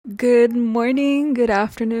Good morning, good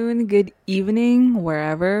afternoon, good evening,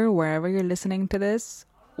 wherever you're listening to this.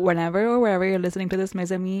 Whenever or wherever you're listening to this,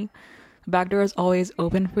 mes amis, back door is always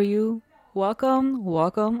open for you. Welcome,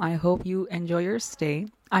 welcome. I hope you enjoy your stay.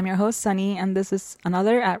 I'm your host Sunny, and this is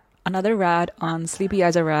another rad on Sleepy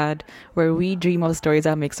as a Rad, where we dream of stories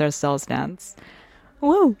that makes ourselves dance.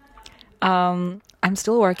 Woo! I'm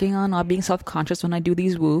still working on not being self-conscious when I do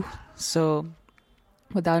these woo. So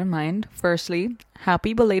with that in mind, firstly,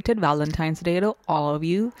 happy belated Valentine's Day to all of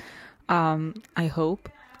you. I hope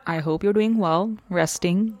you're doing well,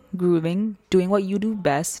 resting, grooving, doing what you do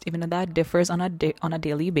best, even if that differs on a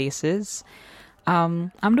daily basis.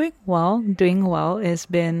 I'm doing well. Doing well. It's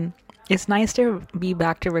nice to be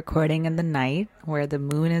back to recording in the night where the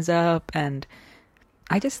moon is up, and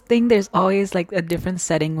I just think there's always like a different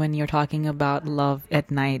setting when you're talking about love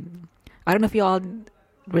at night. I don't know if you all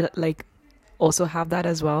like also have that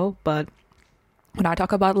as well, but when I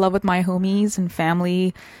talk about love with my homies and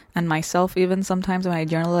family and myself, even sometimes when I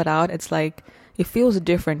journal it out, it's like it feels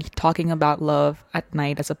different talking about love at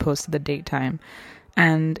night as opposed to the daytime.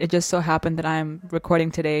 And it just so happened that I'm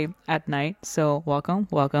recording today at night, so welcome,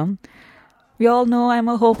 welcome. We all know I'm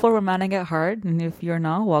a hopeful romantic at heart, and if you're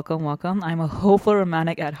not, welcome, welcome. I'm a hopeful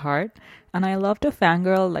romantic at heart, and I love to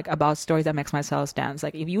fangirl like about stories that makes myself dance.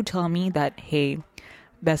 Like if you tell me that, hey,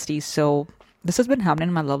 bestie, so this has been happening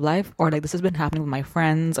in my love life, or like this has been happening with my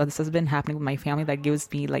friends, or this has been happening with my family that gives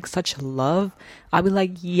me like such love, I'll be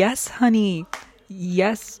like, yes, honey,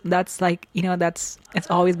 yes, that's like, that's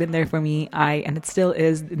it's always been there for me. And it still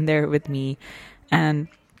is in there with me. And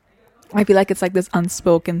I feel like it's like this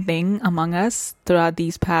unspoken thing among us throughout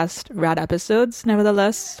these past rad episodes.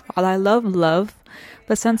 Nevertheless, while I love love,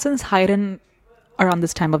 the senses heighten around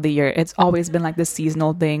this time of the year. It's always been like this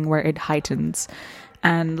seasonal thing where it heightens.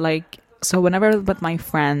 And like, so whenever with my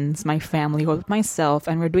friends, my family, or with myself,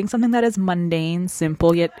 and we're doing something that is mundane,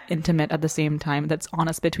 simple, yet intimate at the same time, that's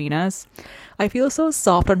honest between us, I feel so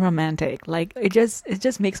soft and romantic. Like it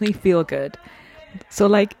just makes me feel good. So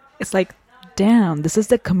like it's like, damn, this is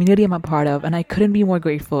the community I'm a part of, and I couldn't be more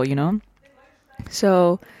grateful.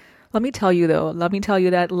 So let me tell you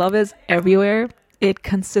that love is everywhere. It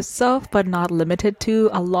consists of, but not limited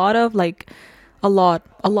to, a lot of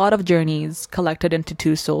journeys collected into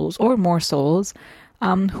two souls or more souls,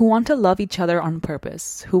 who want to love each other on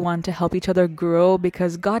purpose, who want to help each other grow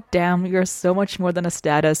because goddamn, you're so much more than a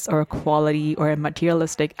status or a quality or a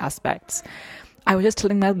materialistic aspects. I was just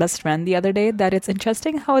telling my best friend the other day that it's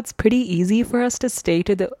interesting how it's pretty easy for us to stay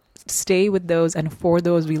with those and for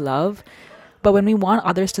those we love. But when we want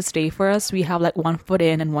others to stay for us, we have like one foot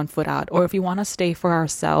in and one foot out. Or if we want to stay for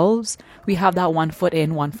ourselves, we have that one foot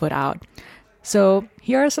in, one foot out. So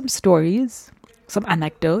here are some stories, some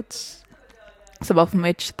anecdotes, some of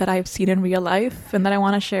which that I've seen in real life and that I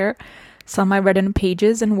want to share. Some I read in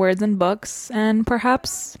pages and words in books, and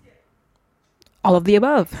perhaps all of the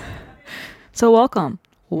above. So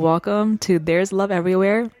welcome to There's Love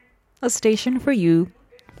Everywhere, a station for you,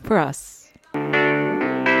 for us.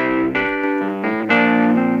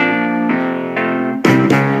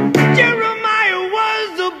 Jeremiah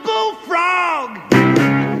was a bullfrog,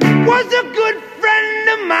 was a good friend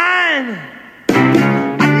of mine.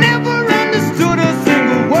 I never understood a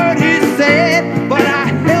single word he said, but I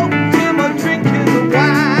helped him a drink his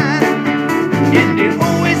wine. And he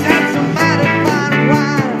always had some mighty fine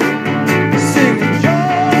wine, singing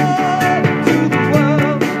joy to the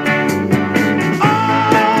world.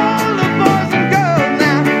 All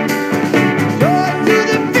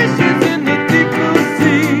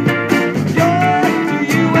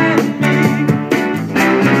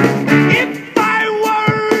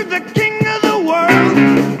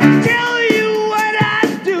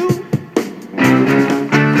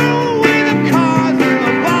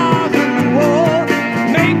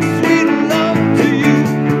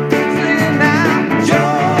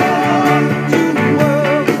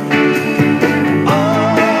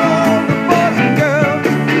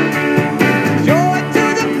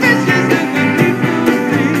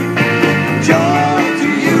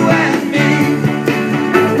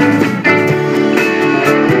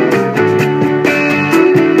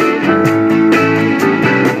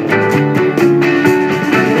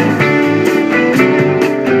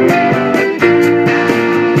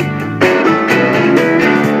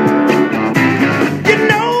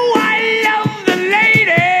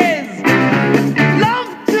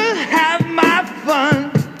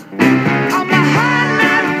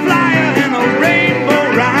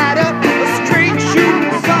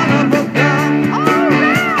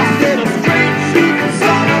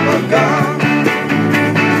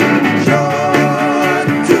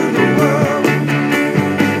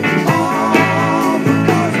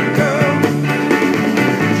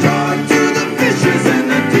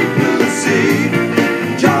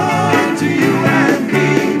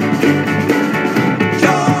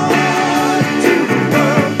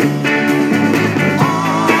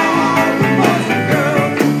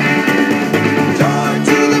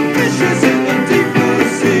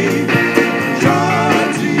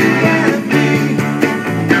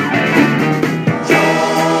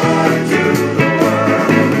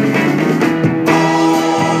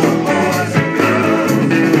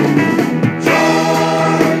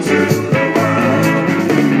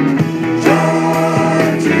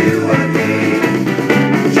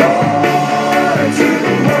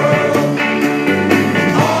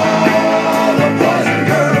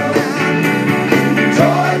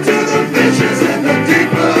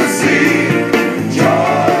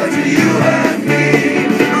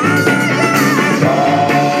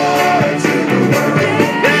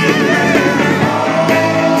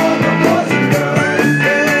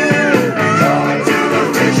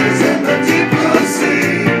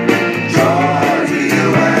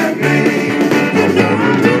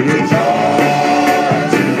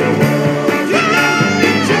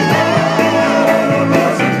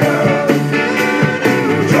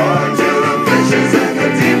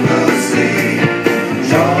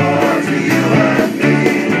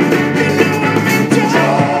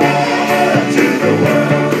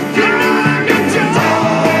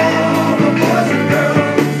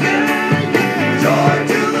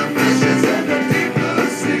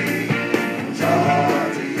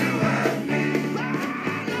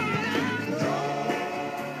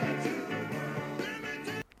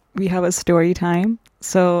we have a story time.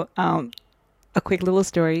 So, a quick little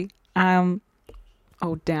story. Oh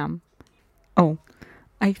damn. Oh,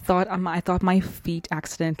 I thought my feet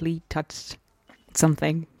accidentally touched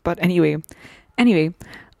something. But anyway,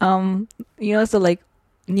 um, so like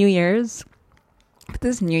New Year's,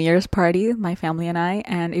 this New Year's party, my family and I,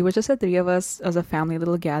 and it was just the three of us as a family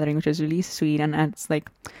little gathering, which was really sweet. And it's like,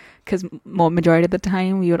 because majority of the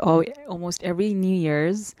time we would almost every New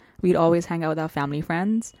Year's we'd always hang out with our family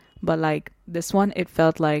friends. But like this one, it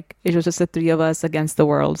felt like it was just the three of us against the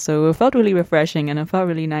world. So it felt really refreshing and it felt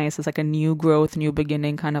really nice. It's like a new growth, new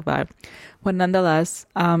beginning kind of vibe. But nonetheless,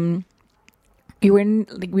 we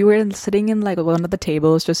were sitting in like one of the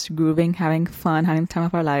tables, just grooving, having fun, having the time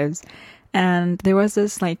of our lives. And there was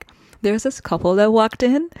this couple that walked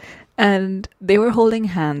in, and they were holding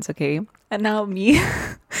hands. Okay, and now me,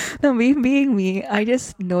 now me being me, I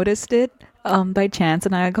just noticed it by chance,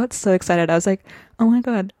 and I got so excited. I was like, oh my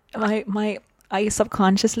god, I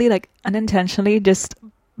subconsciously, like unintentionally, just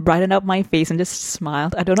brightened up my face and just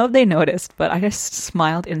smiled. I don't know if they noticed, but I just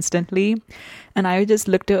smiled instantly, and I just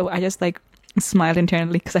like smiled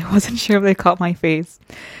internally because I wasn't sure if they caught my face.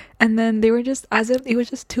 And then they were just, as if it was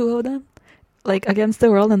just two of them, like against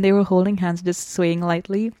the world, and they were holding hands, just swaying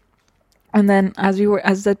lightly. And then as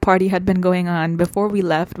the party had been going on, before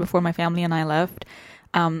my family and I left,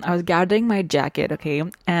 I was gathering my jacket, okay,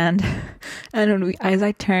 and as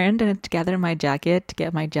I turned and to gather my jacket, to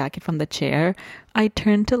get my jacket from the chair, I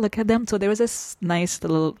turned to look at them. So there was this nice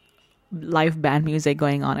little live band music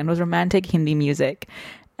going on, and it was romantic Hindi music.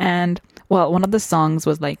 And well, one of the songs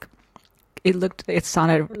was like, it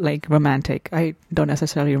sounded like romantic. I don't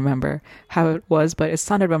necessarily remember how it was, but it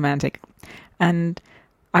sounded romantic. And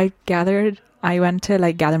I went to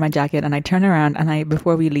like gather my jacket, and I turn around, and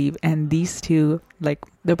before we leave, and these two, like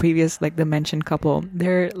the mentioned couple,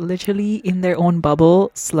 they're literally in their own bubble,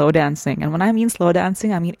 slow dancing. And when I mean slow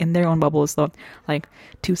dancing, I mean in their own bubble, so like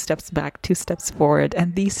 2 steps back, 2 steps forward,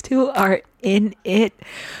 and these two are in it.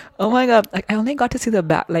 Oh my god! Like I only got to see the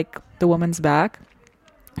back, like the woman's back,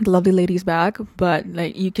 the lovely lady's back, but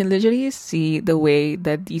like you can literally see the way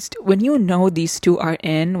that when you know these two are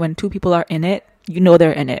when two people are in it, you know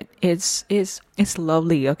they're in it. It's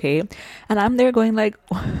lovely, okay? And I'm there going like,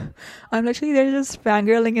 I'm literally there just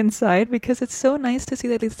fangirling inside, because it's so nice to see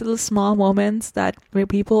that these little small moments that where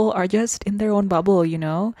people are just in their own bubble, you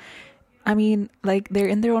know? I mean, like they're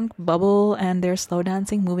in their own bubble and they're slow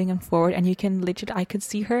dancing, moving and forward, and you can literally, I could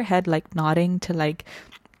see her head like nodding to like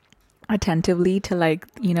attentively to like,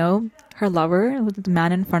 her lover, the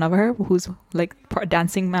man in front of her, who's like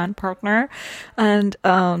dancing man partner,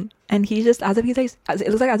 and he just, as if he's like, it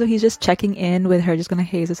looks like as if he's just checking in with her, just gonna,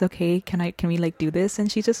 hey, is this okay? Can we like do this?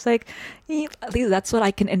 And she's just like, at least that's what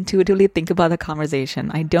I can intuitively think about the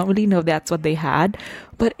conversation. I don't really know if that's what they had,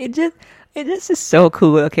 but it just is so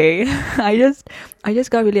cool. Okay, I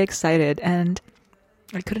just got really excited, and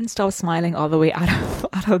I couldn't stop smiling all the way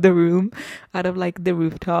out of the room, out of like the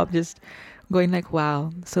rooftop, just going like,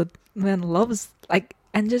 wow. So when love's like,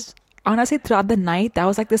 and just honestly throughout the night, that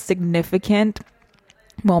was like the significant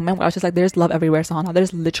moment where I was just like, there's love everywhere, Sana.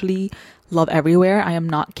 There's literally love everywhere. I am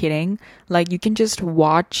not kidding. Like you can just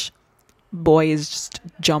watch boys just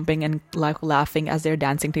jumping and like laughing as they're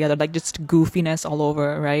dancing together, like just goofiness all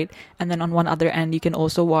over, right? And then on one other end, you can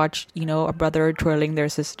also watch, a brother twirling their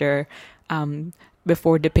sister,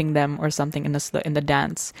 before dipping them or something in the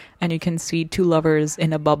dance, and you can see two lovers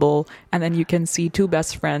in a bubble, and then you can see two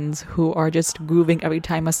best friends who are just grooving every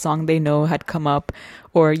time a song they know had come up,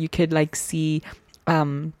 or you could like see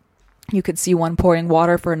one pouring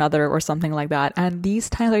water for another or something like that. And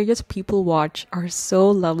these times are just people watch are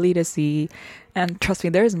so lovely to see, and trust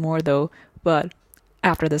me, there's more though, but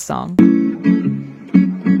after this song.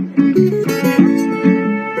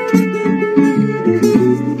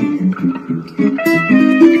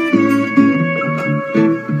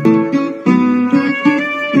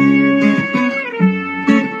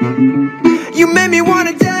 You made me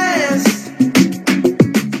wanna dance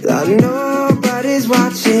like nobody's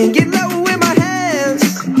watching. Get low with my hands.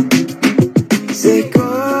 Say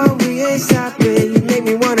go, we ain't stopping. You make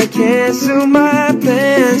me wanna cancel my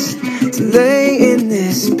plans to lay in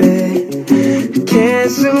this bed.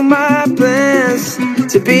 Cancel my plans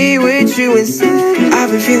to be with you instead.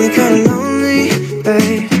 I've been feeling kinda lonely,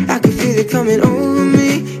 babe. I can feel it coming over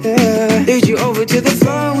me, yeah. Lead you over to the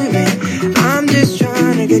floor with me. I'm just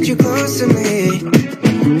trying to get you close to me.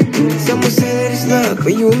 Someone say that it's love,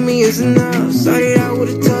 but you and me is enough. Started out with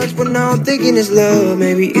a touch, but now I'm thinking it's love.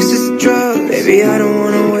 Maybe it's just a drug. Baby, I don't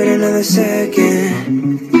wanna wait another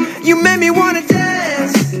second. You made me wanna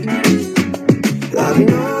dance like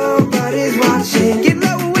nobody's watching. Get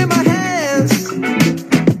low with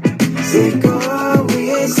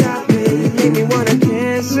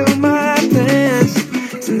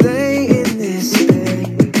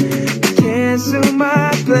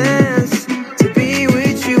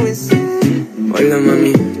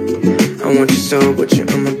soul, but you're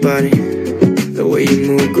on my body. The way you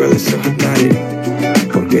move, girl, is so hypnotic.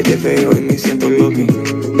 Porque te veo y me siento loco.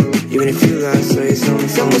 Even if you lie, so it's on.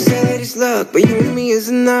 Someone say that it's luck, but you and me is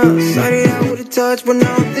enough. Started out with a touch, but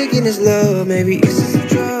now I'm thinking it's love. Maybe it's just a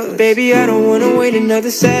drug. Baby, I don't wanna wait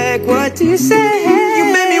another sec. What do you say? You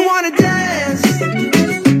made me wanna dance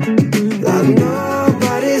like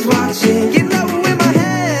nobody's watching. Get low with my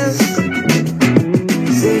hands.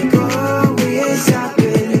 Say go, we ain't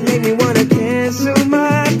stopping. You make me wanna cancel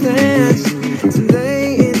my plans to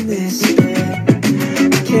lay in this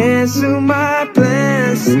bed. Cancel my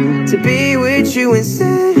plans to be with you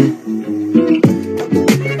instead.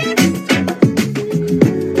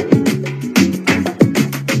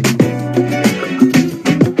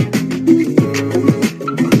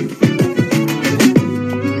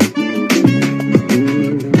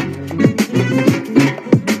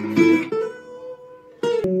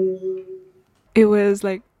 It was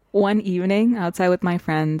like one evening outside with my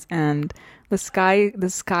friends, and the skies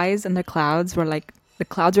and the clouds were like, the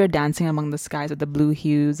clouds were dancing among the skies with the blue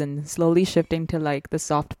hues and slowly shifting to like the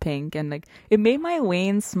soft pink, and like it made my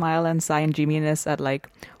veins smile and sigh in dreaminess at like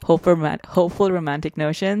hopeful romantic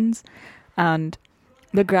notions. And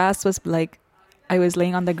the grass was like, I was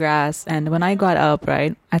laying on the grass, and when I got up,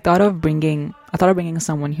 right, I thought of bringing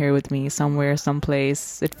someone here with me, somewhere,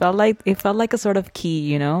 someplace. It felt like a sort of key,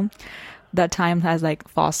 you know, that time has like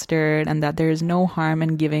fostered, and that there is no harm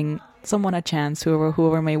in giving someone a chance,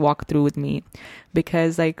 whoever may walk through with me,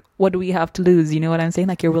 because like, what do we have to lose? You know what I'm saying?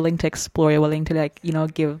 Like, you're willing to explore, you're willing to like, you know,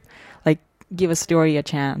 give a story a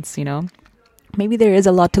chance, you know. Maybe there is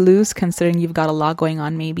a lot to lose considering you've got a lot going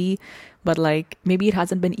on, maybe, but like, maybe it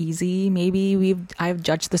hasn't been easy. Maybe I've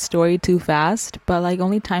judged the story too fast, but like,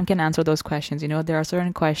 only time can answer those questions. You know, there are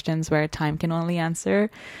certain questions where time can only answer.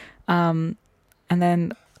 And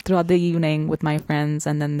then throughout the evening with my friends,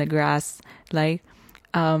 and then the grass, like,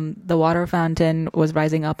 the water fountain was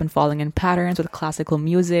rising up and falling in patterns with classical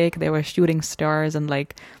music. They were shooting stars, and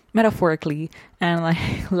like, metaphorically, and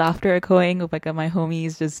like laughter echoing with like my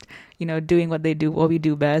homies just, you know, doing what we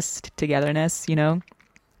do best, togetherness, you know.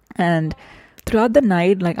 And throughout the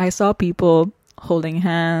night, like, I saw people holding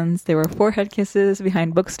hands. There were forehead kisses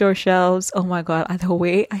behind bookstore shelves. Oh my god,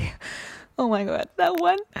 oh my god, that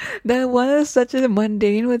one is such a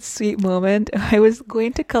mundane but sweet moment. I was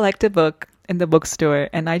going to collect a book in the bookstore,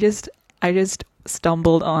 and I just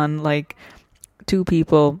stumbled on like two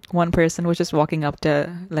people. One person was just walking up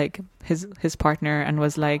to like his partner and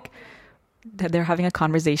was like, they're having a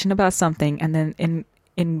conversation about something, and then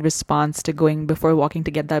in response to going before walking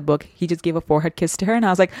to get that book, he just gave a forehead kiss to her, and I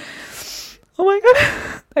was like, oh my god.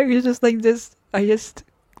 I was just like this. I just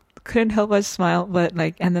couldn't help but smile. But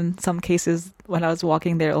like, and then some cases when I was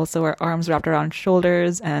walking, there also were arms wrapped around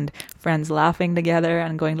shoulders and friends laughing together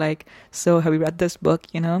and going like, so have you read this book,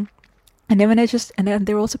 you know? And then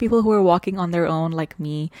there were also people who were walking on their own like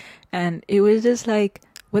me, and it was just like,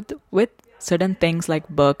 with certain things like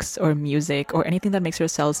books or music or anything that makes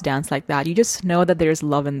yourselves dance like that, you just know that there's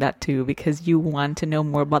love in that too, because you want to know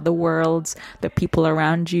more about the worlds, the people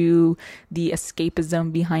around you, the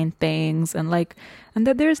escapism behind things, and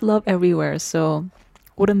that there's love everywhere. So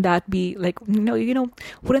wouldn't that be like,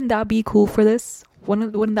 wouldn't that be cool for this?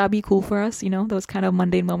 Wouldn't that be cool for us? You know, those kind of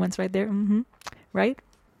mundane moments right there. Right?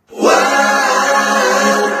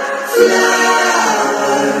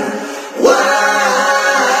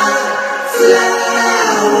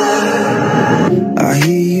 I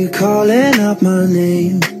hear you calling out my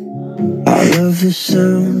name. I love the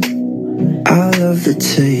sound, I love the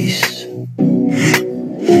taste,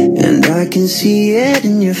 and I can see it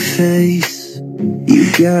in your face. You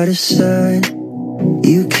got a side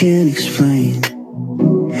you can't explain.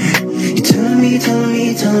 You're telling me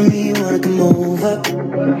you wanna come over.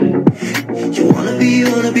 You wanna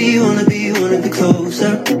be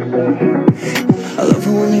closer. I love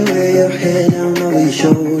it when you lay your head down over your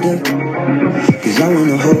shoulder, 'cause I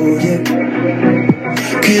wanna hold you.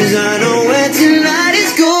 'Cause I know where tonight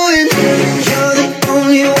is going. You're the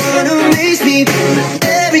only one who makes me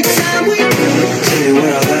every time we tell you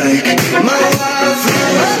what I like, my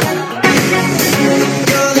wildflower.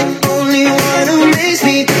 You're the only one who makes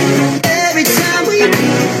me every time we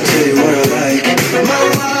tell you what I like, my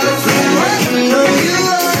wildflower. You know you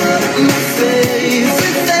are my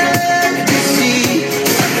favorite fantasy,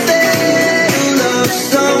 a fatal love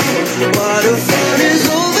song. What a fun is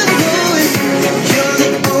overflowing. You're the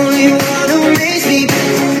only one who makes me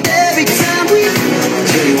every time we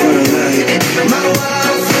tell you what I like, my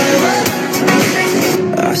wildflower.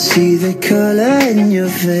 I see the color in your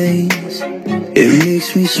face. It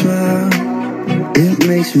makes me smile, it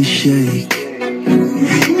makes me shake.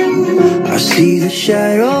 I see the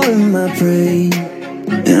shadow in my brain,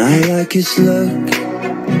 and I like its look,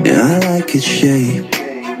 and I like its shape.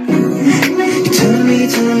 You're telling me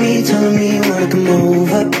you wanna come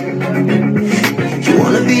over. You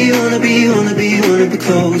wanna be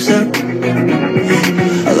closer.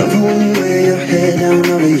 I love it when you wear your head down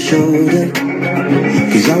over your shoulder,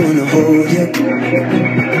 'cause I wanna hold you.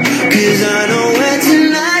 'Cause I know where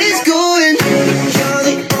tonight is going. You're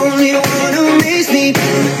the only one who makes me.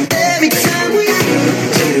 Every time we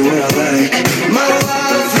tell you what I like, my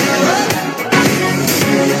wildflower.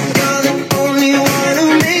 You're the only one who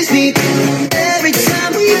makes me. Every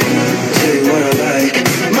time we tell you what I like,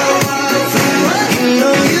 my wildflower. You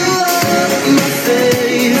know you are my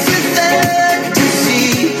favorite fantasy,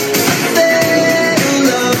 a fairy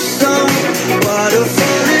love song.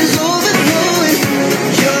 Waterfall is overflowing.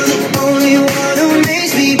 You're the only one who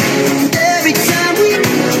makes me. Every time we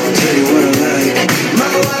tell you what I like,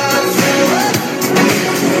 my wildflower.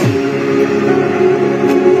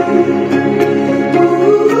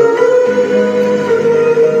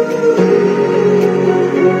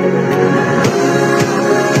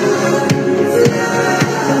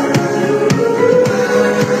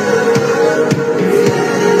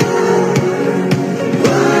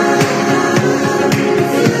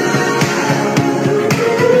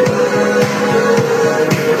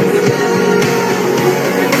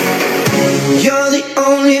 You're the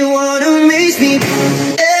only one who makes me.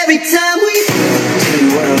 Every time we tell you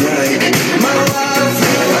what I like, my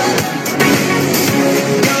wildflower.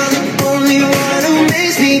 You're the only one who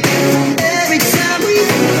makes me. Every time we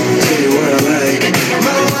tell you what I like,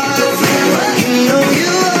 my wildflower. You know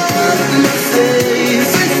you are my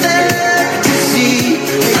favorite fantasy,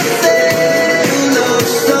 a fairy love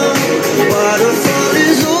song. Waterfall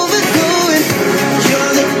is overflowing.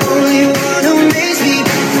 You're the only one who makes me.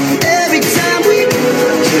 Every time we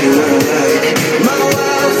tell you what I like, my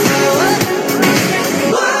wildflower.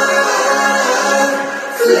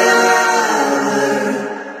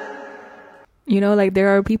 You know, like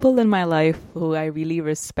there are people in my life who I really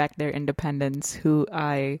respect their independence, who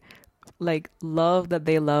I like love that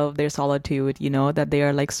they love their solitude, you know, that they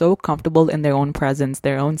are like so comfortable in their own presence,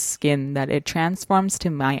 their own skin, that it transforms to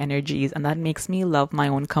my energies, and that makes me love my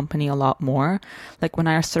own company a lot more. Like when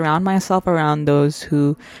I surround myself around those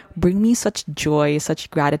who bring me such joy, such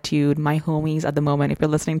gratitude, my homies at the moment, if you're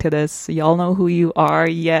listening to this, y'all know who you are,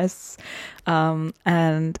 yes.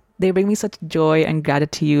 And they bring me such joy and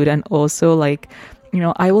gratitude, and also like, you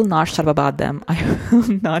know, I will not shut up about them. I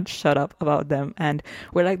will not shut up about them. And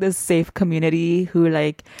we're like this safe community who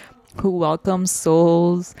welcomes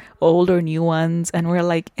souls, old or new ones, and we're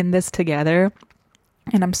like in this together.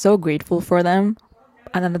 And I'm so grateful for them.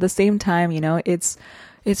 And then at the same time, you know, it's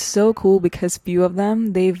so cool because few of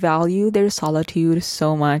them, they value their solitude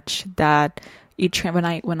so much that each when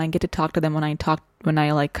I get to talk to them, when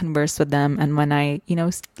I like converse with them, and when I, you know,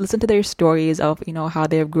 listen to their stories of, you know, how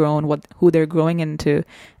they've grown, who they're growing into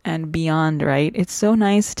and beyond, right? It's so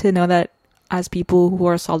nice to know that as people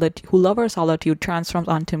who love our solitude transforms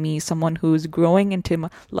onto me, someone who's growing into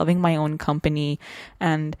loving my own company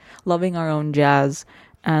and loving our own jazz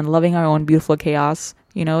and loving our own beautiful chaos,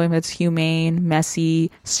 you know, if it's humane, messy,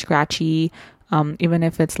 scratchy, even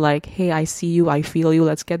if it's like, hey, I see you, I feel you,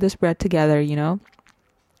 let's get this bread together, you know?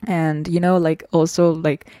 And, you know, like also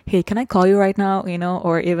like, hey, can I call you right now? You know,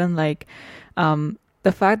 or even like,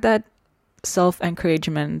 the fact that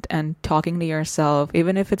self-encouragement and talking to yourself,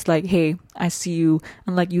 even if it's like, hey, I see you,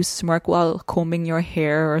 and like you smirk while combing your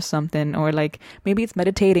hair or something, or like maybe it's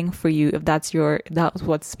meditating for you if that's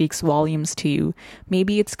what speaks volumes to you.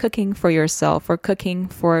 Maybe it's cooking for yourself, or cooking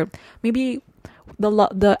for maybe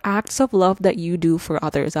the acts of love that you do for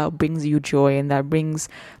others that brings you joy, and that brings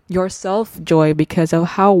yourself joy because of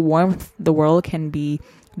how warm the world can be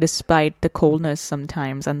despite the coldness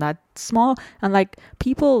sometimes. And that small, and like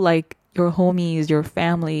people like your homies, your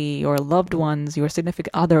family, your loved ones, your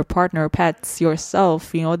significant other, partner, pets,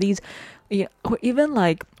 yourself, you know, these, you know, or even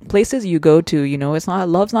like places you go to, you know,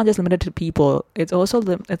 love's not just limited to people. It's also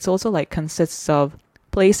like consists of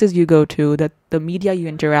places you go to, that the media you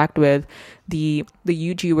interact with, the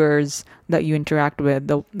YouTubers that you interact with,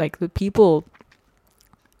 the people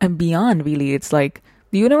and beyond. Really, it's like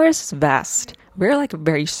the universe is vast. We're like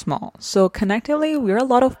very small. So connectively, we're a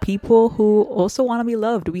lot of people who also want to be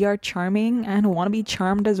loved. We are charming and want to be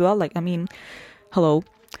charmed as well. Like, I mean, hello,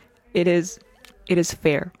 it is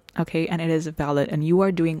fair, okay, and it is valid, and you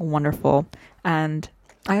are doing wonderful. And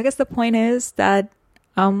I guess the point is that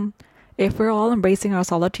if we're all embracing our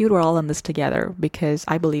solitude, we're all in this together, because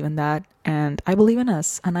I believe in that, and I believe in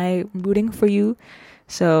us, and I'm rooting for you.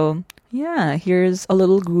 So Yeah, here's a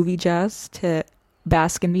little groovy jazz to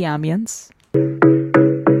bask in the ambience.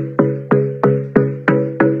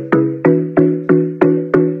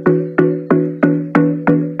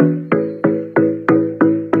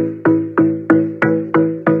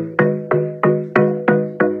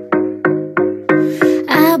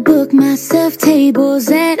 I book myself tables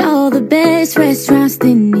at all the best restaurants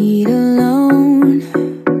that need a loan.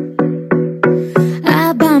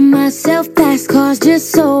 I buy myself fast cars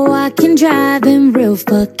just so I can drive them real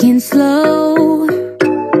fucking slow.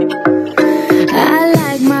 I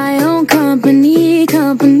like my own company,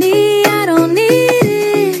 I don't need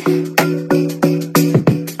it.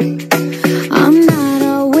 I'm not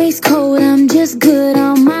always cold, I'm just good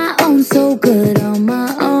on my own, so good on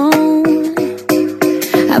my own.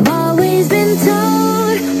 I've always been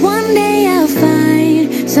told one day I'll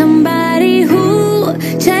find somebody who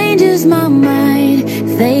changes my mind.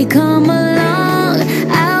 If they come along,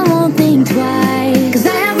 I won't think twice, 'cause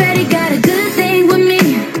I already got a good thing with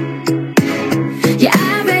me. Yeah,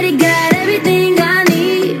 I already got everything I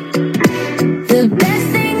need. The best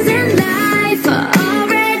things in life are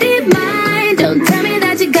already mine. Don't tell me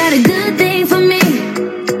that you got a good thing for me,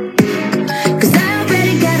 'cause I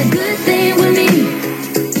already got a good thing with me.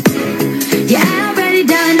 Yeah, I already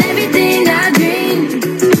done everything I dreamed.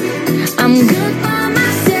 I'm good by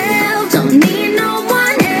myself, don't need no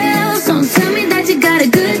one else. Don't tell me that you got a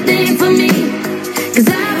good thing for me, 'cause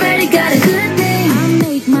I already got a good thing. I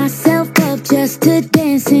make myself up just to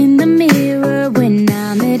dance in the mirror when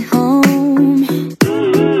I'm at home.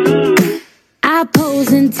 I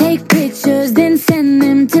pose and take pictures, then send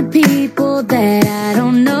them to people that I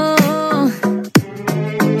don't know.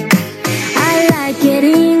 I like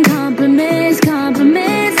getting compliments, how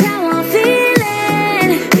I'm feeling.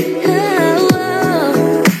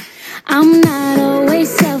 Oh, I'm not always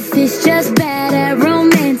selfish, just bad at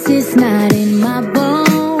romance. It's not in my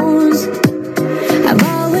bones. I've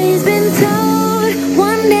always been told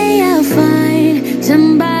one day I'll find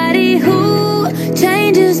somebody who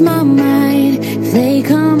changes my mind. If they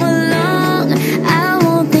come along, I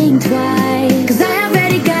won't think twice, 'cause I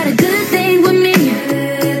already got a good thing with me.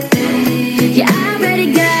 Yeah, I already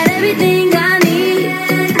got everything I need.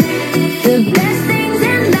 The best things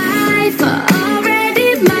in life are already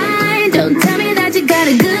mine. Don't tell me that you got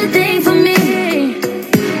a good thing for me,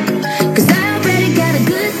 'cause I already got a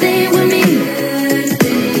good thing with me.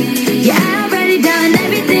 Yeah, I already done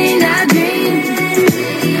everything I dreamed.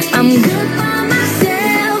 I'm good by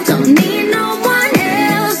myself, don't need no one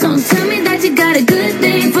else. Don't tell me that you got a good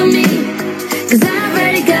thing for me, 'cause I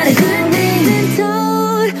already got a good thing. Been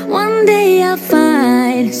told one day I'll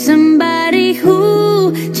find somebody who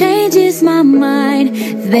changes my mind.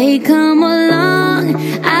 If they come along,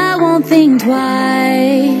 I won't think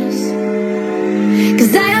twice,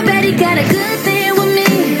 'cause I already got a good thing with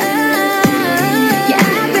me. Yeah,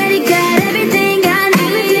 I already got everything I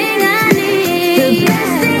need. The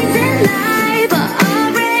best things in life are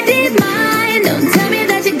already mine. Don't tell me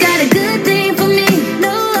that you got a good thing for me.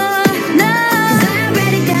 No, no, 'cause I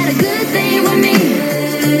already got a good thing with me.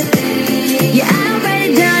 Yeah, I already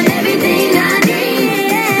done everything I need.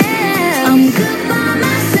 I'm good by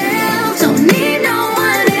myself, don't need no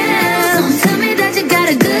one else. Don't tell me that you got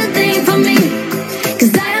a good thing for me,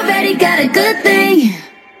 'cause I already got a good thing.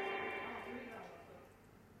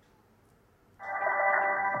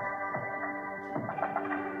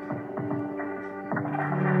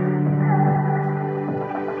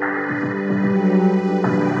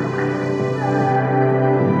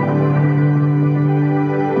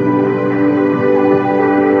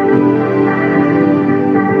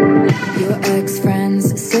 Your ex-friend's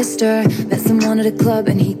sister met someone at a club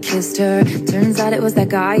and he kissed her. Turns out it was that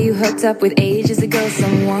guy you hooked up with ages ago,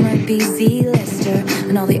 some wannabe Z-lister,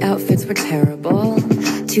 and all the outfits were terrible.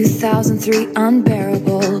 2003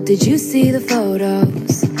 unbearable. Did you see the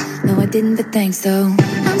photos? No, I didn't, but thanks though.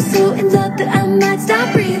 I'm so in love that I might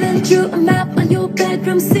stop breathing. Drew a map on your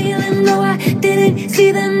bedroom ceiling. No, I didn't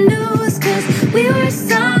see the news, 'cause we were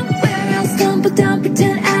somewhere else. Stumbled down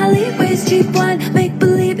pretend alleyways, cheap wine, make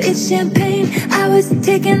believe it's champagne. I was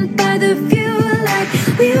taken by the view, like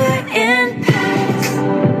we were in Paris,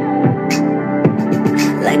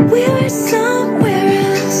 like we were somewhere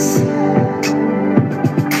else,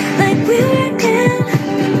 like we were in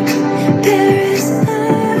Paris.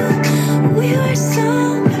 We were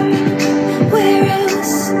somewhere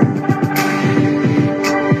else.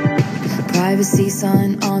 Privacy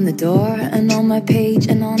sign on the door and on my page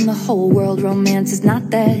and on the whole world. Romance is not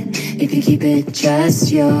that if you keep it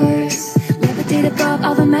just yours. Levitate lifted above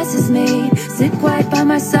all the messes made. Sit quiet by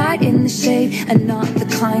my side in the shade, and not the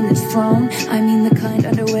kind that's thrown. I mean the kind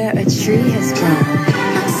under where a tree has grown.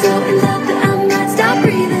 I'm so in love that I might stop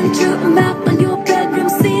breathing. Drew a map on your bedroom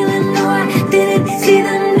ceiling. No, I didn't see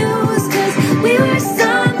the news, 'cause we were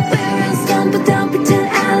somewhere else. Stumbled down pretend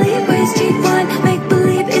alleyways, cheap wine, make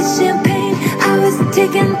believe it's champagne. I was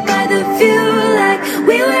taken by the view, like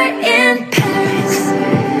we were in Paris,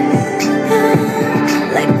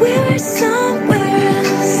 like we were somewhere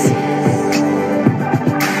else,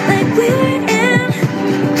 like we were in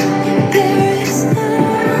Paris,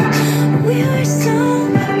 we were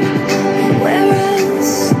somewhere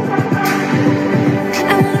else.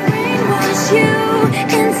 I wanna brainwash you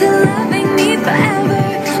into loving me forever.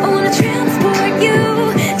 I wanna transport you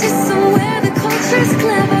to somewhere the culture's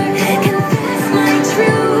clever. Confess my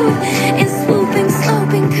truth in swooping,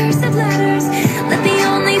 sloping, cursive letters. Let the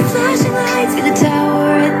only flashing lights be the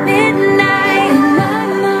tower at midnight. In my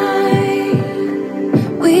mind,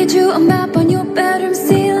 we drew a map on your bedroom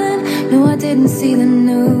ceiling. No, I didn't see the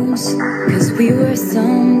news, 'cause we were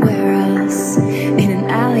somewhere else in an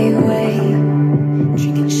alleyway,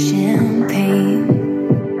 drinking champagne.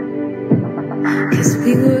 'Cause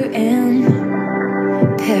we were in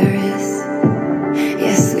Paris.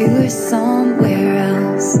 Yes, we were somewhere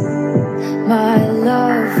else. My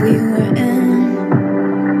love, we were in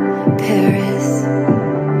Paris.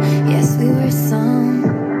 Yes, we were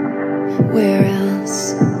somewhere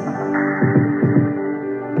else.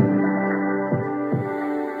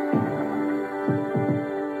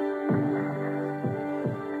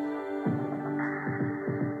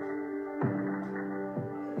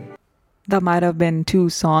 That might have been two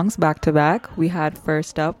songs back to back. We had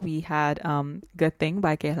first up, we had Good Thing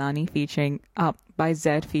by Kehlani featuring by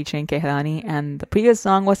Zed featuring Kehlani, and the previous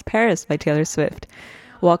song was Paris by Taylor Swift.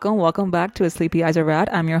 Welcome back to A Sleepy Eyes Are Rat.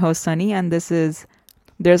 I'm your host Sunny, and this is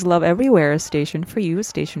There's Love Everywhere, a station for you, a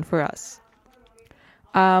station for us.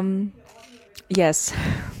 Yes.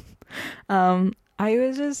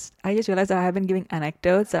 I just realized that I have been giving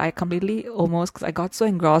anecdotes that I completely almost, because I got so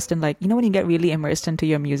engrossed in, like, you know, when you get really immersed into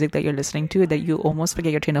your music that you're listening to, that you almost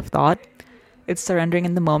forget your train of thought. It's surrendering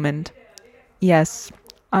in the moment. Yes.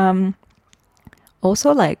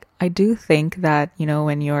 Also, like, I do think that, you know,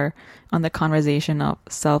 when you're on the conversation of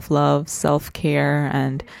self-love, self-care,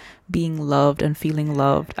 and being loved and feeling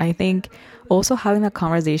loved, I think also having a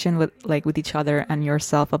conversation with each other and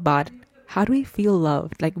yourself about how do we feel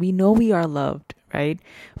loved? Like, we know we are loved, right?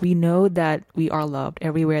 We know that we are loved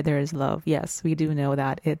everywhere there is love. Yes, we do know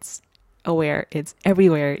that. It's aware. It's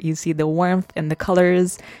everywhere. You see the warmth and the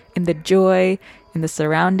colors, in the joy, in the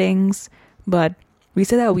surroundings. But we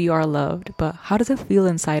say that we are loved, but how does it feel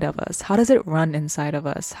inside of us? How does it run inside of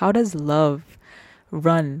us? How does love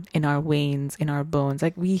run in our veins, in our bones?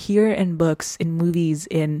 Like, we hear in books, in movies,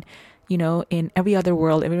 in, you know, in every other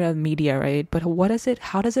world, every other media, right? But what is it?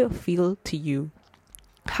 How does it feel to you?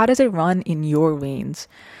 How does it run in your veins?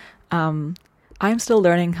 I'm still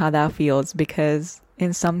learning how that feels, because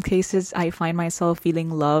in some cases I find myself feeling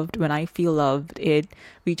loved. When I feel loved, it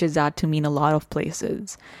reaches out to me in a lot of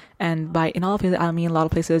places. And by in all of it, I mean a lot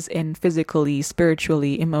of places in physically,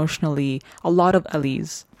 spiritually, emotionally, a lot of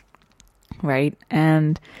alleys, right?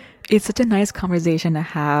 And it's such a nice conversation to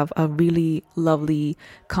have, a really lovely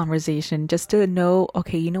conversation, just to know,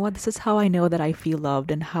 okay, you know what, this is how I know that I feel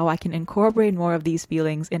loved, and how I can incorporate more of these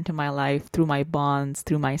feelings into my life through my bonds,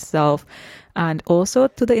 through myself, and also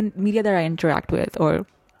to the media that I interact with, or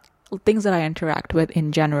things that I interact with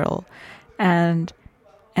in general. And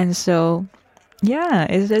so, yeah,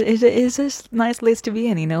 it's a nice place to be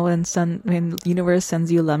in, you know, when universe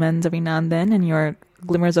sends you lemons every now and then, and you're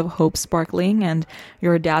glimmers of hope sparkling, and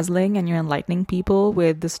you're dazzling, and you're enlightening people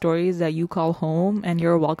with the stories that you call home, and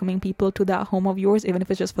you're welcoming people to that home of yours, even if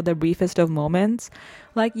it's just for the briefest of moments.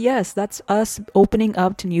 Like, yes, that's us opening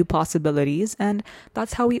up to new possibilities, and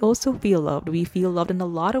that's how we also feel loved. We feel loved in a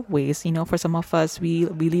lot of ways. You know, for some of us, we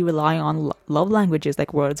really rely on love languages,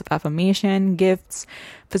 like words of affirmation, gifts,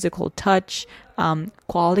 physical touch,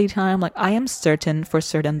 quality time. Like, I am for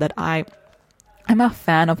certain that I'm a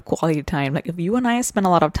fan of quality time. Like, if you and I spend a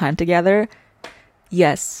lot of time together,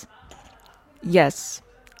 yes,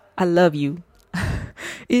 I love you.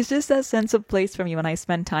 It's just a sense of place for me when I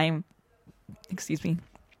spend time,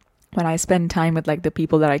 when I spend time with, like, the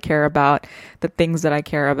people that I care about, the things that I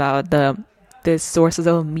care about, the sources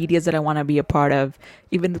of medias that I want to be a part of,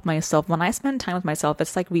 even with myself. When I spend time with myself,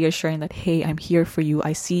 it's like reassuring that, hey, I'm here for you.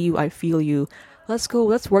 I see you. I feel you. Let's go.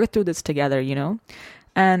 Let's work through this together, you know?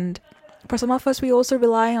 And for some of us, we also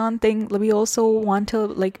rely on things. We also want to,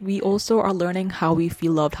 like, we also are learning how we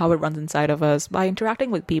feel loved, how it runs inside of us by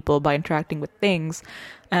interacting with people, by interacting with things.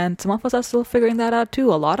 And some of us are still figuring that out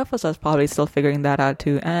too. A lot of us are probably still figuring that out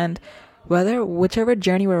too. And whichever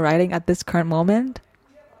journey we're riding at this current moment,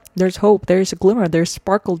 there's hope, there's a glimmer, there's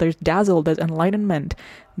sparkle, there's dazzle, there's enlightenment,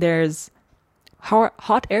 there's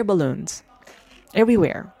hot air balloons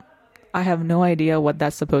everywhere. I have no idea what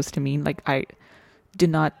that's supposed to mean. Like, I do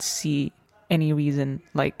not see any reason,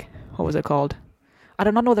 like, what was it called? I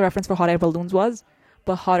do not know what the reference for hot air balloons was,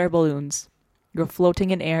 but hot air balloons. You're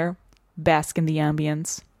floating in air, bask in the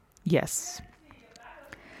ambience. Yes.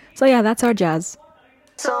 So yeah, that's our jazz.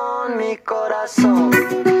 Son mi corazón.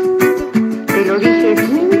 Te lo dije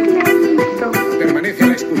bien clarito. Permanece a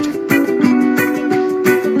la escucha.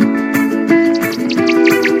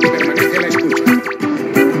 Permanece a la escucha.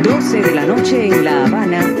 12 de la noche en La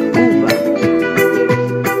Habana, Cuba.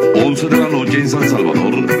 11 de la noche en San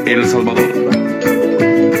Salvador, El Salvador.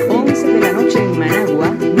 11 de la noche en Managua,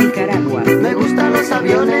 Nicaragua. Me gustan los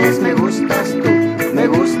aviones, me gustas tú. Me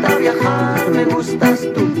gusta viajar, me gustas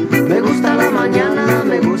tú. Me gusta la mañana,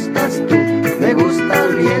 me gustas tú. Me gusta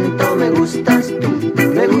el viento, me gustas tú.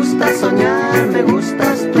 Me gusta soñar, me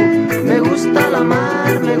gustas tú. Me gusta la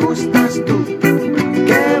mar, me gustas tú.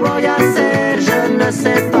 ¿Qué voy a hacer? Je ne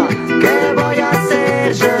sais pas. ¿Qué voy a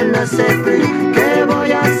hacer? Je ne sais plus. ¿Qué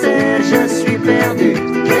voy a hacer? Je suis perdu.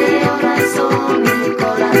 ¿Qué horas son, mi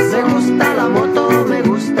corazón? Me gusta la moto, me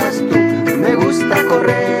gustas tú. Me gusta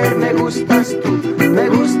correr, me gustas tú. Me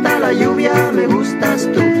gusta la lluvia, me gustas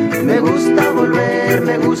tú. Me gusta volver,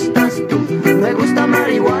 me gustas tú. Me gusta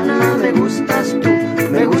marihuana, me gustas tú.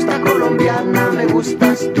 Me gusta colombiana, me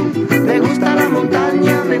gustas tú. Me gusta la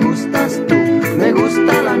montaña, me gustas tú. Me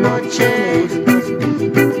gusta la noche, me gustas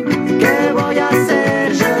tú. ¿Qué voy a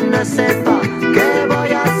hacer? Je ne sais pas. ¿Qué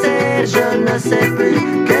voy a hacer? Je ne sais plus.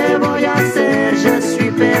 ¿Qué voy a hacer? Je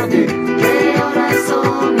suis perdu. ¿Qué horas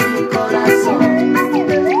son, mi corazón?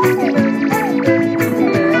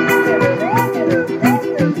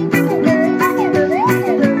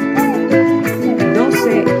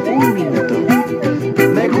 12, un minuto.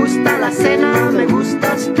 Me gusta la cena, me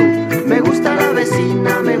gustas tú. Me gusta la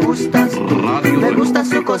vecina, me gustas tú. Radio Me gusta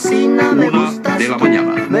su cocina, me 1 gustas de la tú.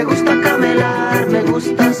 mañana. Me gusta camelar, me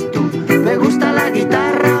gustas tú. Me gusta la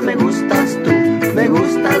guitarra, me gustas tú. Me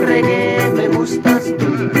gusta el reggae, me gustas tú.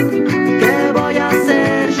 ¿Qué voy a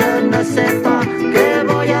hacer? Je ne sais pas. ¿Qué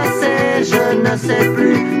voy a hacer? Je ne sais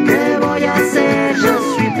plus. ¿Qué voy a hacer? Je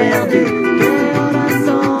suis perdu. ¿Qué horas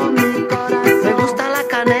son, mi corazón? Me gusta la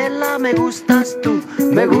canela, me gustas tú.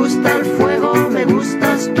 Me gusta el fuego, me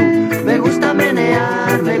gustas tú. Me gusta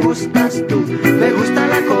menear, me gustas tú. Me gusta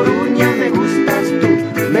la coruña, me gustas tú.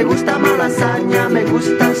 Me gusta malasaña, me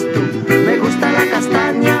gustas tú. Me gusta la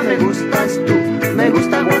castaña, me gustas tú. Me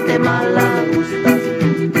gusta Guatemala, me gustas tú.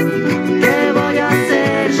 ¿Qué voy a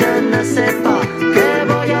hacer? Je ne sais pas. ¿Qué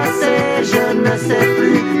voy a hacer? Je ne sais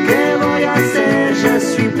plus. ¿Qué voy a hacer? Je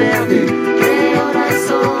suis perdu. ¿Qué horas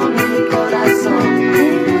son, mi corazón? ¿Qué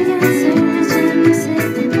voy a hacer? Je ne sais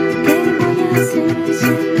pas. ¿Qué voy a hacer?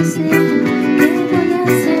 Je ne sais pas. ¿Qué voy a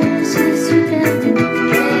hacer? Je suis perdu.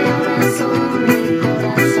 ¿Qué horas son, mi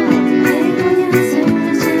corazón? ¿Qué voy a hacer?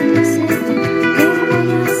 Je ne sais pas. ¿Qué voy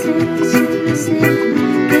a hacer? Je ne sais pas.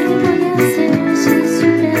 ¿Qué voy a hacer? Je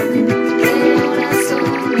suis perdu. ¿Qué horas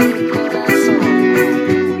son, mi corazón? ¿Qué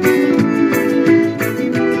horas son, mi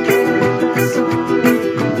corazón? ¿Qué horas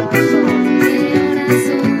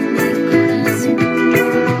son, mi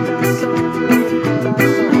corazón? ¿Qué horas son,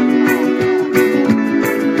 mi corazón?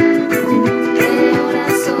 ¿Qué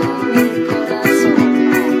horas son, mi corazón?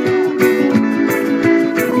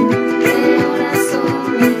 ¿Qué horas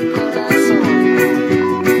son, mi corazón?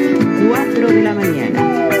 4 de la mañana.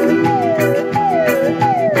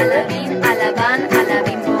 Alabim, alaban,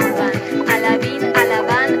 alabim bomban. Alabim,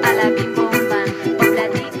 alaban, alabim bomban.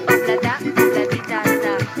 Obladi, oblada,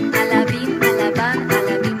 obladitata. Alabim, alaban,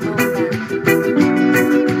 alabim bomban.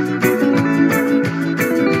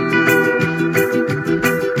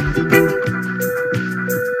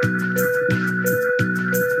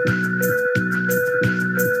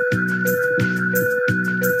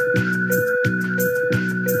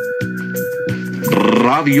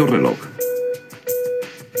 Radio Reloj.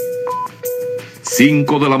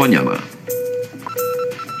 5 de la mañana.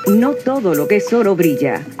 No todo lo que es oro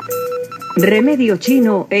brilla. Remedio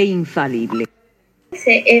chino e infalible.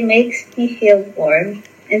 It makes me feel warm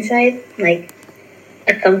inside, like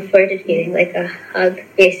a comforted feeling, like a hug,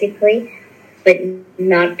 basically, but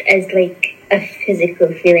not as like a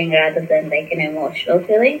physical feeling rather than like an emotional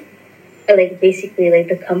feeling, but like basically like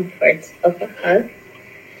the comfort of a hug.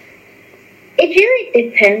 it really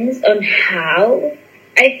depends on how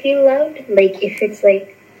I feel loved. Like if it's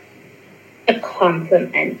like a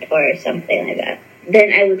compliment or something like that,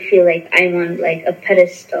 then I would feel like I'm on like a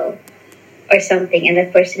pedestal or something, and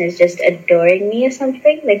that person is just adoring me or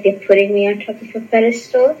something. Like they're putting me on top of a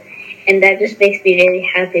pedestal, and that just makes me really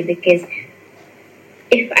happy because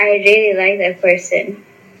if I really like that person,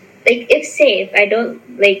 like if I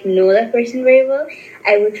don't like know that person very well,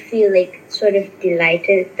 I would feel like sort of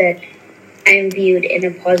delighted that I'm viewed in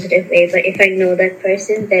a positive way. But if I know that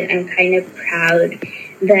person, then I'm kind of proud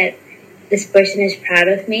that this person is proud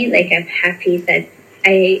of me. Like I'm happy that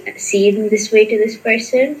I seem this way to this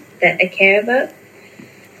person that I care about.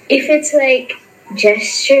 If it's like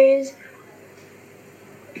gestures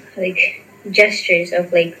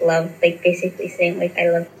of like love, like basically saying like I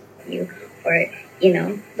love you, or you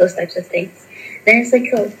know, those types of things, then it's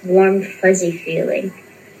like a warm fuzzy feeling.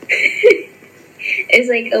 It's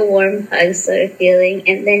like a warm hug sort of feeling,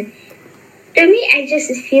 and then to me I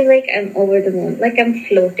just feel like I'm over the moon, like I'm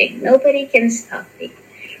floating. Nobody can stop me.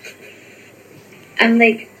 I'm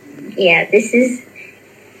like, yeah,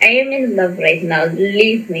 I am in love right now.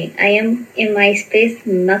 Leave me. I am in my space.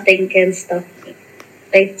 Nothing can stop me.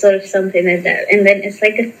 Like sort of something like that. And then it's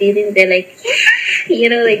like a feeling. They're like, yeah, you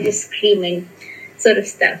know, like just screaming, sort of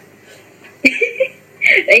stuff.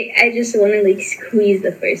 Like I just want to like squeeze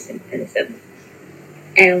the person and stuff.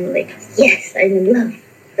 And I'm like, yes, I'm in love.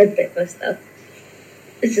 That type of stuff.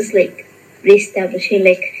 It's just like reestablishing.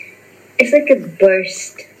 Like it's like a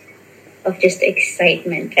burst of just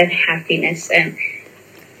excitement and happiness and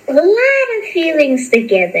a lot of feelings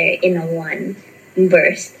together in a one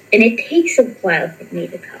burst. And it takes a while for me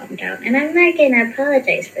to calm down. And I'm not going to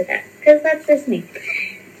apologize for that because that's just me.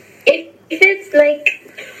 If it's like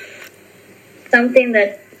something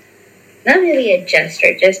that, not really a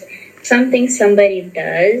gesture, just something somebody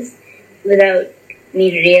does without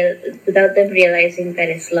them realizing that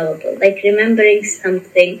it's lovable. Like remembering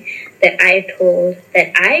something that I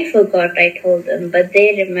forgot I told them, but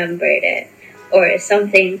they remembered it. Or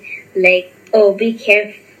something like, oh, be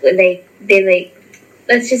careful. Like,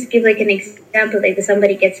 let's just give like an example. Like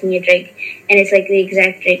somebody gets me a drink and it's like the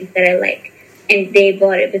exact drink that I like. And they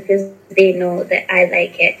bought it because they know that I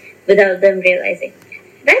like it without them realizing.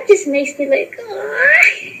 That just makes me like, oh.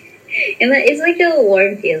 And it's like a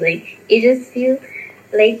warm feeling. You just feel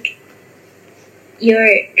like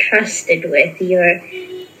you're trusted with, you're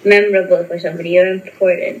memorable for somebody, you're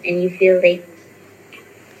important, and you feel like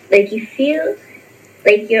you feel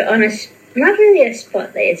like you're on not really a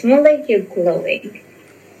spotlight, it's more like you're glowing,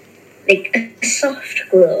 like a soft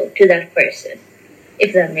glow to that person,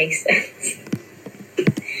 if that makes sense.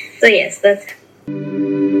 So yes, that's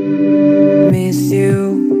Miss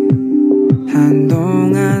you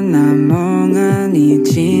한동안 난 멍하니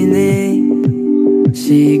지내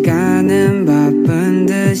시간은 바쁜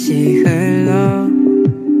듯이 흘러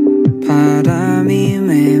바람이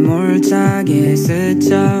매몰차게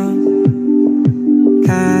스쳐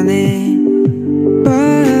가네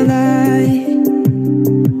But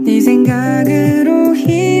네 생각으로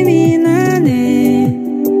힘이 나네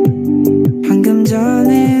방금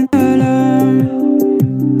전에처럼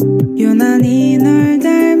유난히 널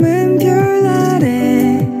닮은 별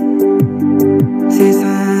아래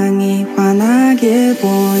세상이 환하게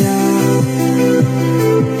보여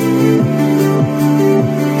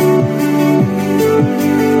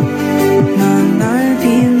넌 날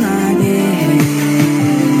빛나게 해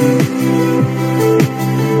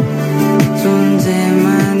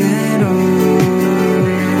존재만으로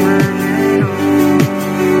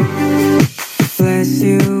Bless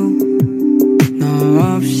you 너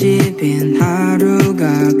없이 빈 하루가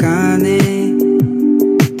가네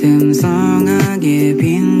듬성하게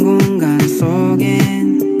빈 공간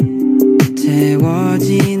속엔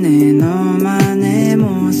채워지는 너만의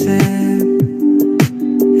모습으로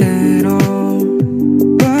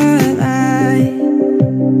But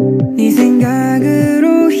네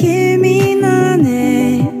생각으로 힘이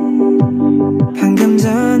나네 방금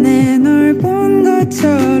전에 널 본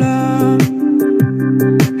것처럼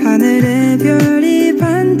하늘의 별이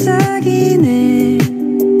반짝이네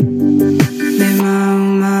내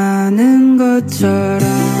마음 아는 것처럼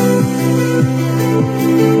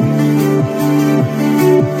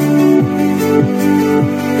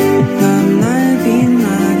넌 날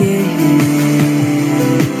빛나게 해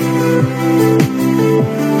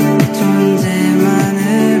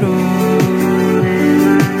존재만으로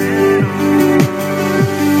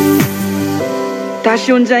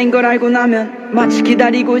다시 혼자인 걸 알고 나면 마치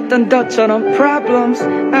기다리고 있던 너처럼 Problems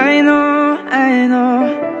I know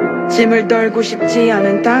짐을 덜고 싶지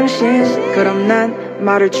않은 당신 그럼 난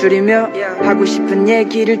말을 줄이며 하고 싶은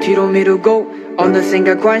얘기를 뒤로 미루고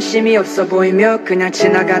어느샌가 관심이 없어 보이며 그냥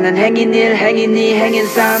지나가는 행인 일 행인 이 행인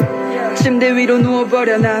삶 침대 위로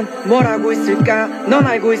누워버려 난 뭘 하고 있을까 넌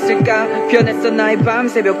알고 있을까 변했어 나의 밤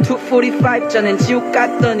새벽 2:45 전엔 지옥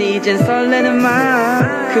같더니 이젠 설레는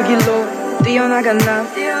맘 그 길로 뛰어나간 난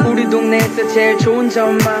우리 동네에서 제일 좋은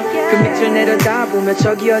점만 그 밑을 내려다보며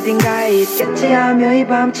저기 어딘가에 있겠지 하며 이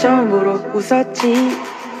밤 처음으로 웃었지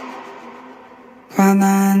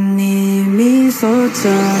환한 네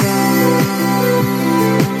미소처럼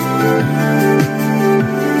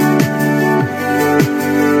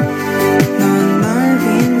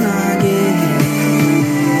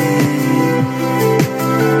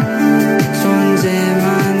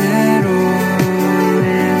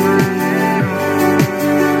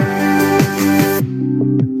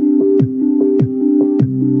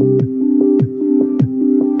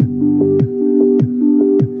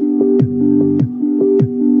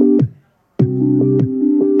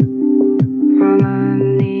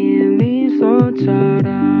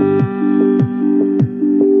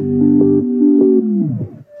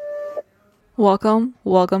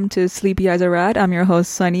Welcome to Sleepy Eyes Are Rad. I'm your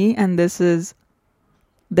host, Sunny, and this is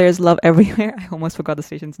There's Love Everywhere. I almost forgot the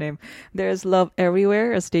station's name. There's Love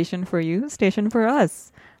Everywhere, a station for you, station for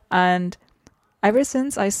us. And ever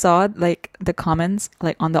since I saw like the comments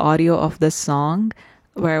like on the audio of this song,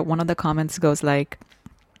 where one of the comments goes like,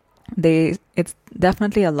 it's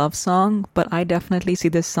definitely a love song, but I definitely see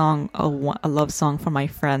this song a love song for my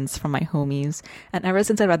friends, for my homies. And ever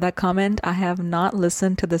since I read that comment, I have not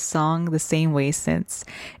listened to the song the same way since.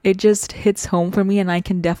 It just hits home for me, and I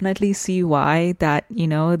can definitely see why that, you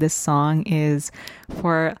know, this song is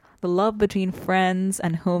for the love between friends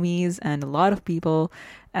and homies and a lot of people.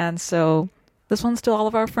 And so this one's to all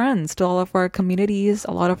of our friends, to all of our communities,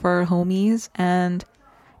 a lot of our homies. And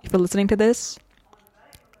if you're listening to this,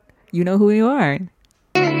 you know who you are.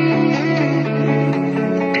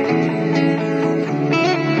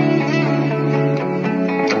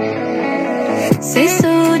 Say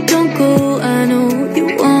so, don't go, I know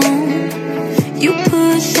you won't. You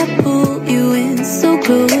push, I pull you in so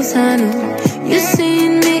close, I know. You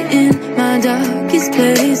seen me in my darkest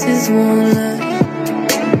places, won't lie.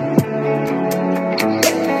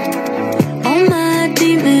 All my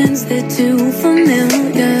demons, they're too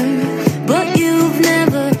familiar, but you've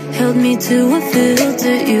never held me to a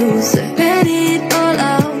filter. You said, let it all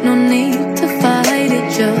out, no need to fight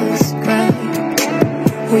it, just cry.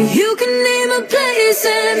 Well, you can name a place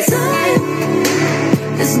and time,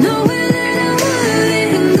 there's nowhere that I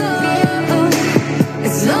wouldn't go,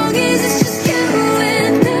 as long as it's just you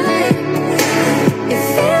and I. It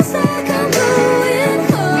feels like I'm going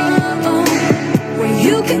home, where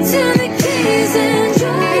you can turn the keys and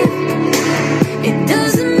drive. It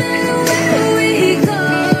doesn't matter where we go,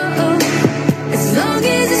 as long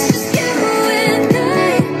as it's just you and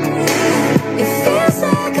I. It feels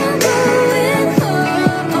like I'm going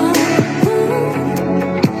home.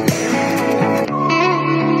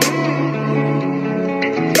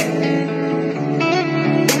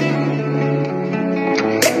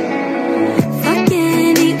 Fuck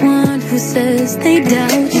anyone who says they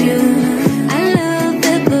doubt you. I love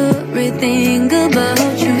everything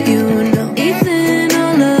about you, you know. Even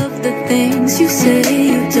all of the things you say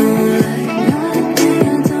you don't like.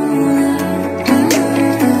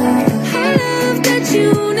 I love that you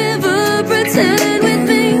never pretend with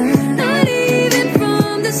me. Not even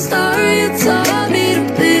from the start you taught me to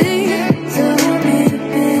be.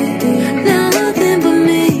 Nothing but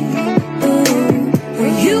me. Oh,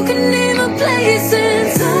 well, you can name a place and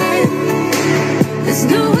time, there's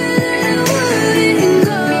nowhere that I wouldn't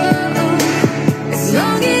go, as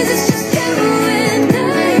long as it's just you and I.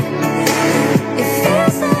 It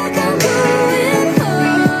feels like I'm going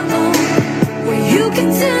home, where you can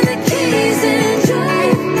turn the keys and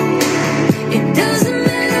drive. It doesn't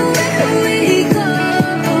matter where we go,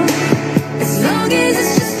 as long as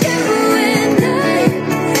it's just you and I.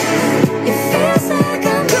 It feels like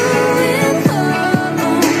I'm going home.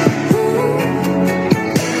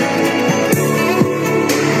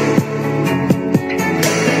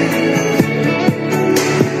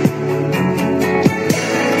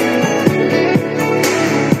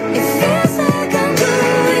 It feels like I'm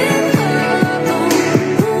going home.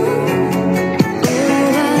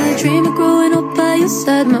 Oh, I dream of growing up by your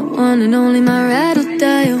side, my one and only, my ride or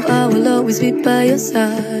die. Oh, I will always be by your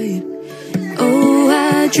side. Oh,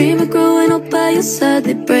 I dream of growing up by your side.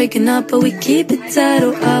 They're breaking up, but we keep it tight.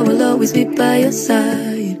 Oh, I will always be by your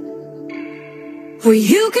side. Well,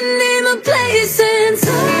 you can name a place and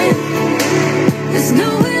time, there's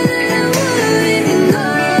nowhere that I wouldn't go,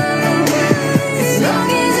 as long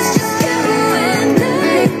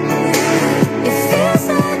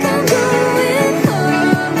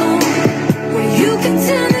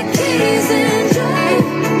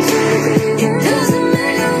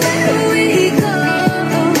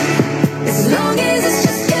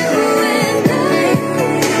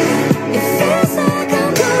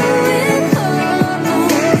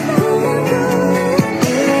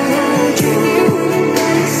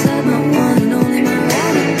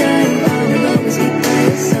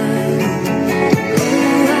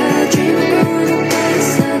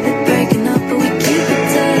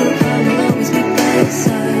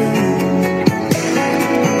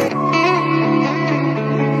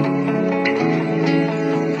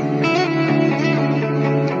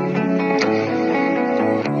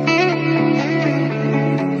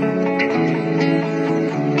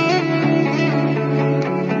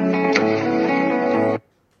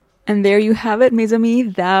And there you have it, mes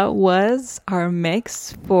amis. That was our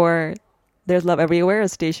mix for There's Love Everywhere, a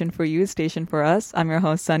station for you, station for us. I'm your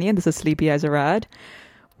host, Sunny, and this is Sleepy as a Rad.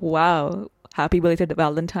 Wow. Happy belated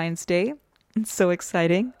Valentine's Day. It's so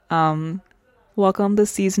exciting. Welcome the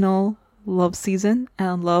seasonal love season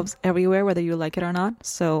and loves everywhere, whether you like it or not.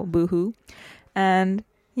 So, boohoo. And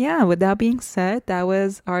yeah, with that being said, that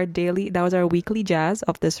was our weekly jazz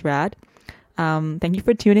of this Rad. Thank you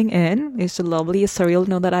for tuning in. It's lovely, it's surreal to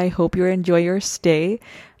know that I hope you enjoy your stay.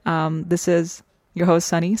 This is your host,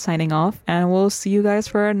 Sunny, signing off, and we'll see you guys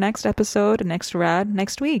for our next episode, next Rad,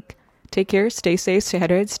 next week. Take care, stay safe, stay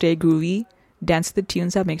hydrated, stay groovy, dance to the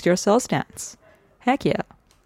tunes that makes your cells dance. Heck yeah.